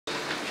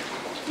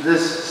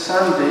This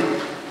Sunday,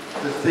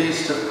 the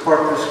feast of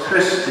Corpus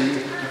Christi,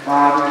 the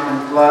body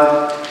and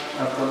blood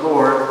of the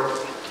Lord,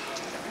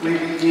 we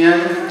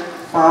begin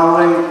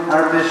following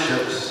our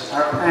bishops,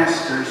 our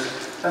pastors,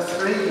 a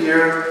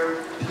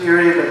 3-year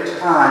period of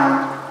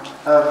time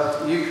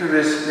of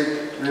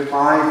Eucharistic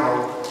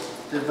revival,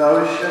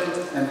 devotion,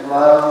 and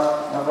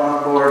love of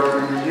our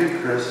Lord in the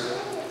Eucharist.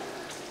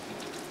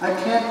 I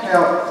can't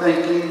help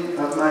thinking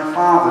of my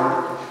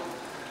father.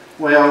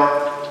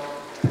 Well,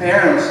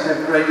 parents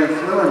have great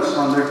influence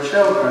on their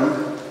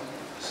children.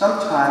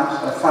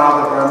 Sometimes a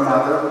father or a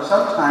mother,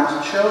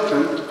 sometimes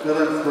children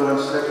will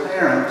influence their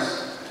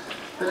parents.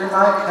 But in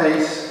my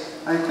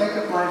case, I think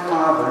of my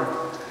father.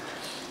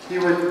 He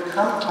would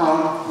come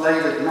home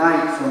late at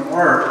night from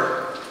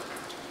work,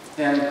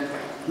 and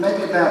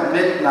maybe about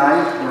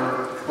midnight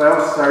or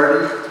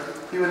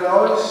 12:30, he would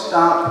always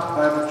stop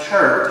by the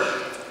church,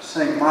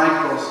 St.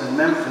 Michael's in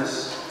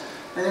Memphis,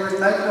 and he would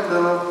make a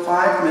little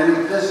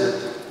 5-minute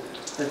visit.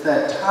 At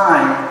that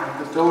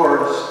time, the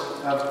doors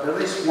of, at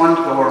least one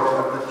door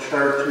of the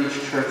church,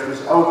 each church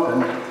was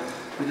open.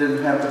 We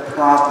didn't have the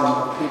problem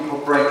of people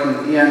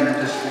breaking in and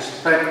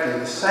disrespecting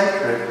the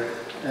sacred,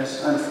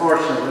 as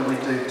unfortunately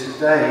we do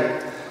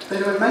today. But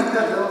he would make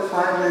that little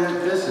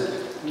 5-minute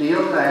visit,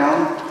 kneel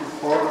down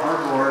before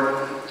our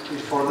Lord,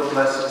 before the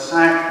Blessed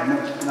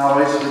Sacrament, and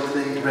always with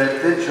the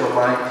red vigil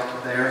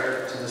light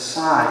there to the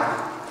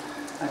side.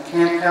 I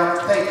can't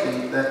help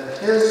thinking that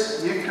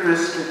his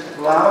Eucharistic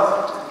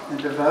love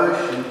and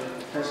devotion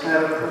has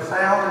had a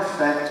profound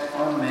effect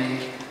on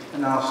me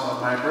and also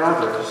my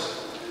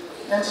brothers.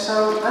 And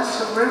so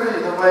that's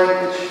really the way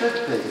it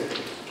should be.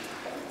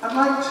 I'd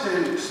like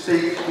to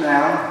speak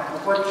now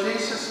of what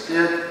Jesus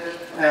did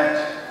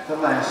at the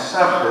Last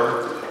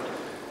Supper.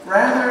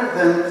 Rather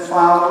than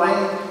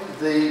following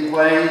the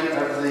way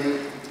of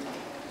the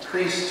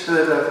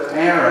priesthood of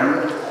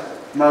Aaron,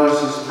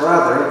 Moses'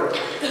 brother,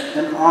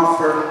 and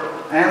offer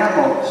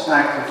animal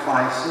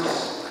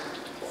sacrifices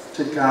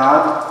to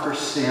God for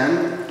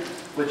sin,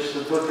 which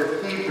the book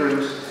of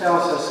Hebrews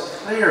tells us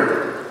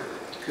clearly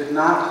could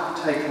not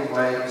take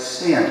away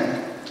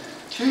sin.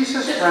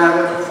 Jesus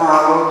rather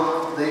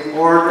followed the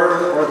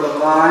order or the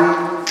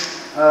line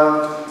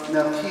of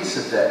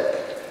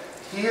Melchizedek.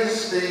 He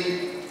is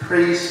the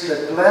priest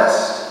that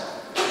blessed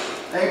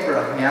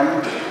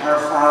Abraham, our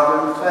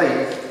father in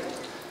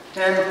faith,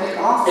 and he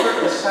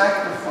offered a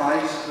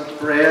sacrifice of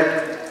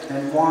bread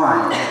and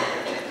wine.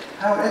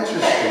 How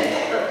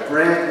interesting,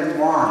 bread and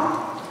wine.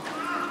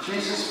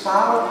 Jesus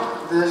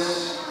followed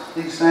this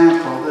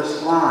example,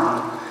 this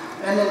line,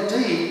 and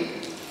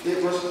indeed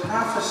it was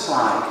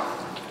prophesied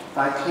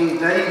by King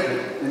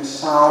David in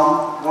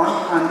Psalm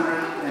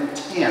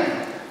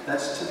 110.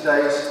 That's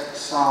today's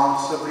psalm,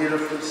 so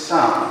beautifully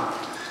sung.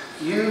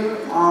 You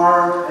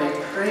are a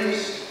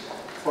priest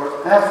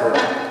forever,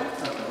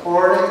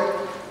 according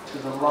to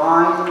the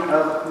line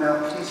of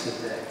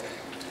Melchizedek.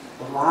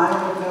 The line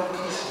of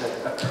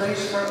Melchizedek, a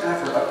priest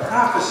forever, a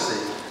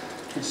prophecy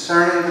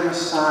concerning the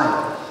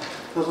Messiah.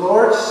 The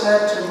Lord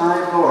said to my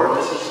Lord,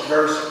 this is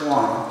verse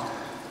 1,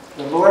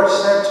 the Lord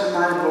said to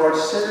my Lord,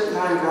 sit at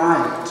my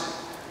right.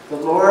 The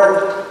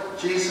Lord,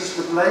 Jesus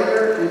would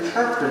later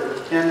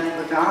interpret in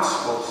the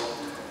Gospels,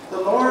 the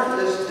Lord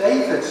is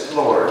David's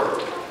Lord.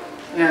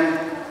 And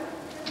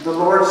the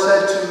Lord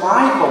said to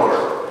my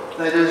Lord,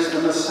 that is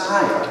the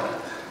Messiah,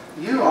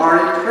 you are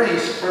a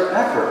priest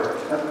forever,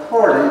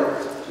 according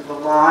to the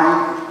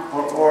line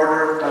or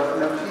order of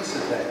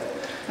Melchizedek.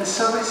 And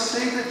so we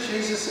see that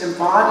Jesus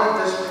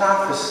embodied this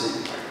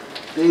prophecy,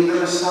 being the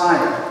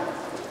Messiah,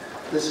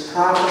 this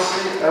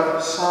prophecy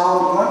of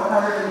Psalm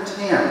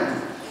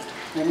 110.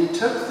 And he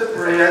took the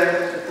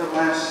bread at the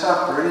Last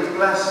Supper and he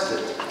blessed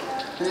it.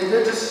 And he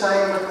did the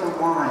same with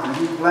the wine, and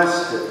he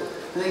blessed it.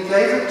 And he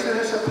gave it to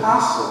his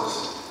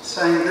apostles,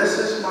 saying, this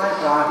is my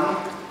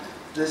body,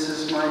 this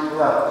is my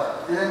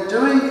blood. And in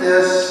doing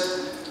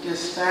this, he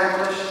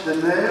established the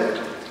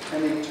new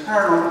and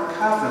eternal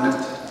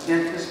covenant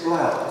in his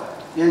blood,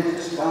 in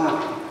his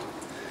body.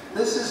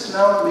 This is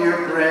no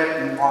mere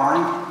bread and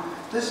wine.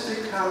 This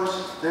becomes,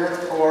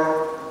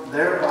 therefore,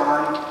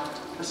 thereby,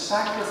 a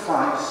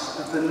sacrifice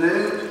of the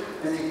new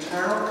and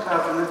eternal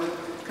covenant,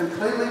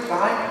 completely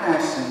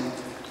bypassing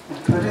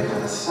and putting to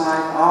the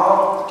side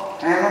all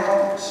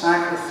animal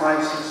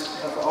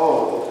sacrifices of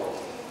old.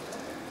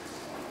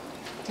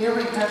 Here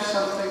we have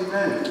something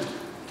new,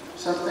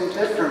 something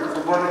different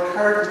from what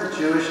occurred in the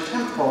Jewish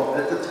temple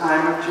at the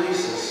time of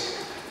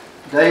Jesus.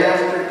 Day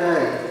after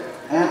day,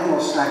 animal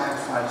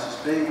sacrifices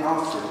being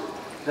offered,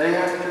 day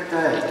after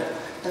day.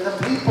 And the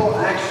people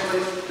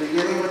actually,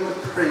 beginning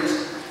with the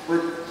priest,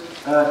 would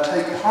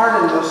take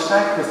part in those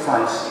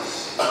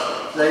sacrifices.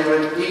 They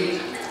would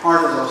eat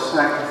part of those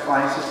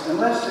sacrifices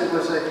unless it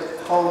was a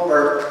whole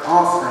birth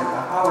offering,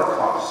 a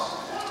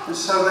holocaust. And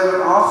so they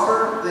would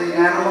offer the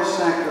animal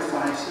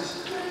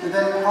sacrifices, and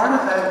then part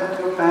of that would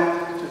go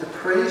back to the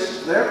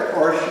priest, their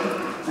portion,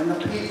 and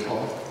the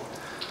people.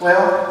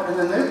 Well, in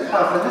the new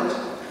covenant,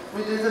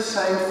 we do the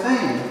same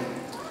thing.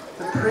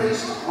 The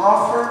priest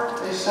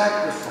offered a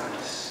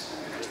sacrifice.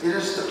 It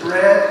is the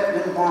bread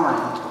and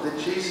wine that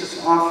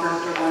Jesus offered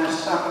at the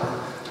Last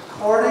Supper,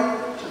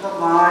 according to the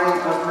line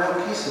of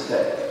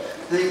Melchizedek,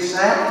 the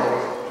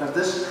example of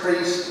this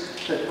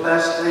priest that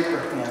blessed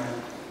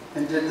Abraham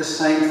and did the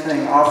same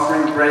thing,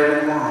 offering bread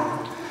and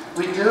wine.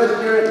 We do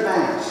it here at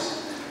Mass.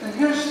 And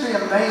here's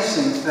the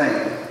amazing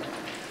thing,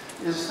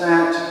 is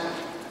that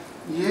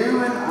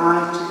you and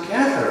I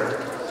together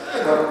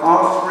are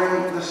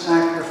offering the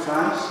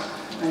sacrifice,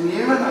 and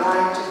you and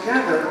I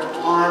together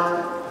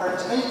are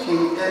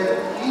partaking in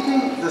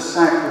eating the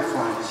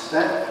sacrifice,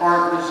 that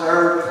part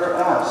reserved for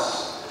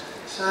us,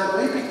 so that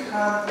we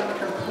become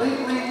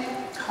completely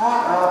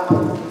caught up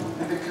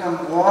and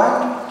become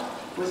one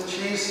with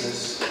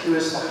Jesus, who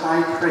is the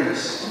high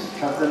priest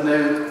of the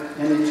new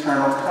and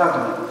eternal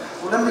covenant.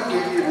 Well, let me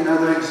give you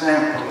another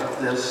example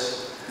of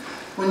this.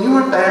 When you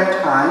were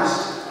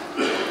baptized,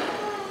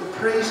 the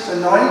priest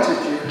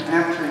anointed you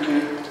after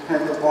you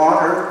had the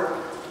water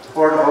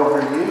poured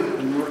over you,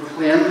 and you were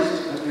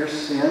cleansed of your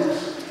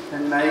sins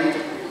and made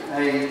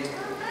a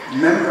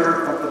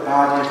member of the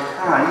body of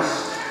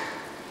Christ.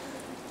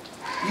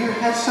 You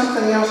had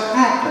something else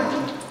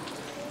happen.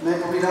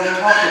 Maybe we don't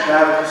talk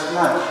about it as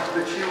much,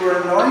 but you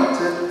were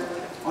anointed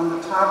on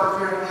the top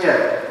of your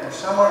head, or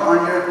somewhere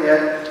on your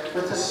head,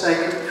 with the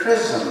sacred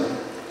chrism.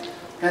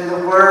 And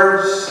the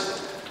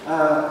words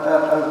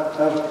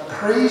of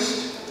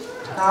priest,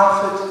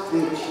 prophet,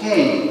 and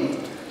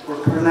king were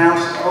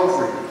pronounced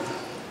over you.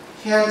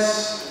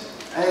 Hence,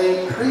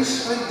 a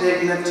priestly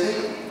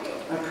dignity,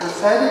 a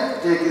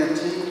prophetic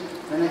dignity,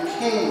 and a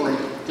kingly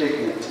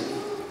dignity.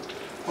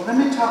 Well, let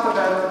me talk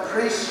about the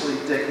priestly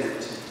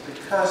dignity,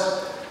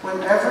 because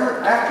whenever,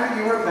 after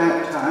you were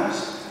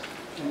baptized,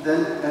 and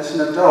then as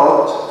an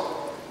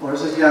adult or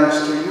as a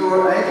youngster, you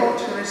were able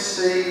to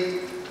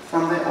receive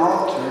from the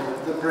altar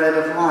the bread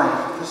of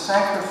life, the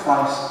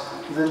sacrifice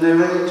of the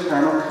new and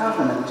eternal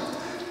covenant.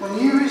 When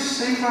you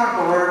receive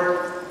our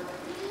Lord,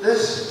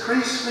 this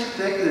priestly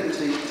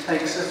dignity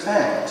takes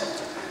effect.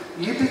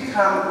 You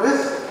become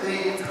with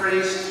the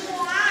priest,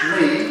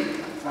 me,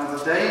 Father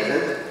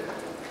David,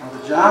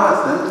 Father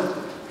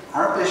Jonathan,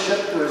 our bishop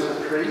who is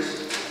a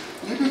priest.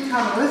 You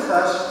become with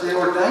us, the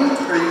ordained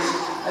priest,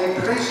 a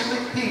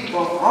priestly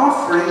people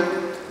offering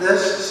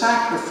this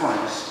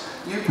sacrifice.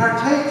 You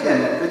partake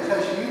in it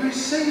because you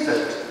receive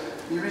it.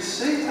 You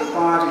receive the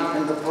body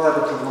and the blood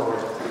of the Lord.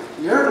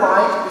 Your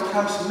life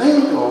becomes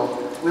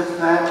mingled with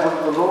that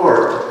of the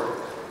Lord.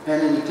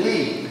 And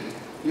indeed,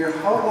 your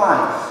whole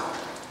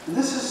life. And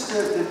this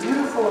is the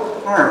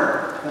beautiful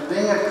part of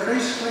being a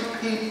priestly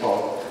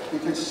people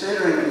and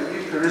considering a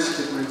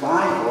Eucharistic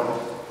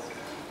revival.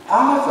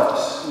 All of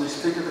us, we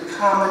speak of the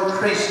common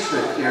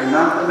priesthood here,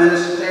 not the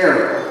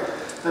ministerial,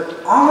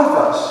 but all of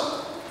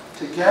us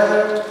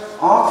together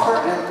offer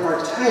and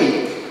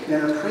partake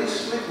in a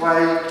priestly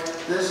way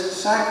this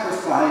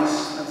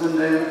sacrifice of the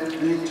new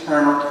and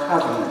eternal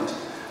covenant.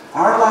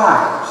 Our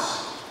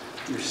lives,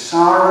 your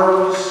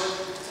sorrows,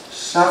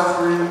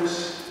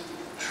 sufferings,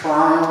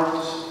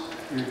 trials,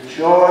 your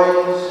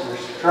joys, your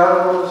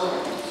struggles,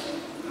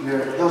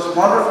 those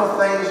wonderful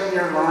things in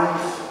your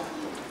life,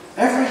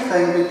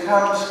 everything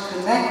becomes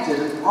connected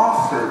and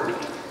offered,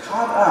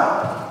 caught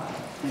up,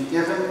 and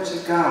given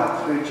to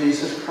God through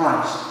Jesus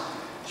Christ.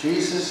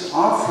 Jesus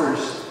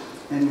offers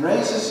and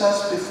raises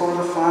us before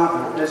the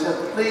Father as a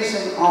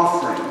pleasing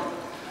offering.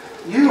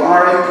 You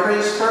are a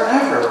priest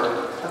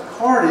forever,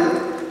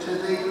 according to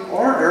the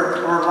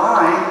order or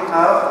line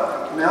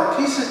of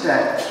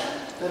Melchizedek.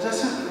 That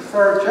doesn't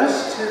refer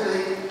just to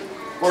the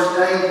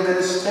ordained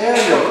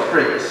ministerial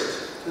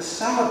priest, the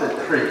celibate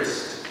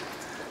priest,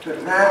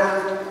 but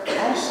rather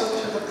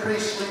also to the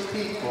priestly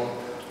people.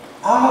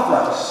 All of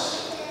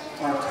us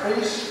are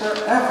priests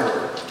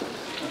forever,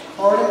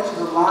 according to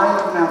the line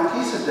of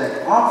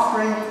Melchizedek,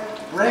 offering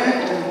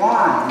bread and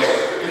wine,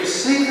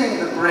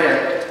 receiving the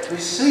bread,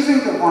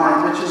 receiving the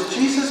wine, which is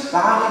Jesus'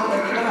 body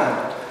and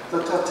blood,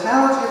 the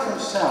totality of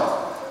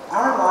himself,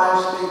 our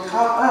lives being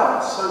caught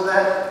up so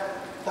that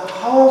the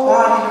whole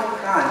body of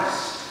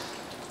Christ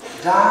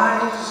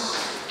dies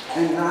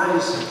and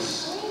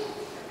rises.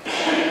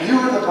 You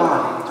are the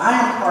body. I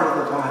am part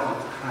of the body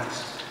of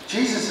Christ.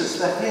 Jesus is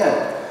the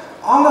head.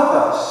 All of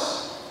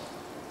us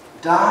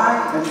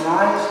die and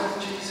rise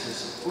with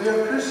Jesus. We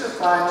are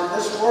crucified to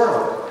this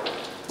world.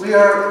 We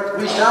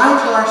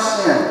die to our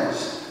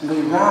sins, and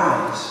we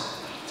rise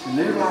to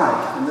new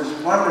life in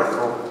this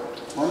wonderful,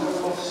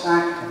 wonderful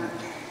sacrament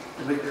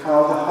that we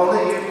call the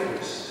Holy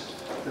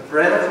Eucharist, the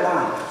bread of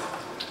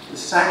life, the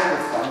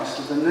sacrifice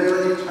of the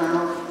new and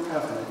eternal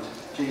covenant,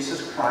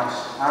 Jesus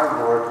Christ,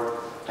 our Lord.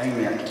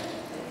 Amen.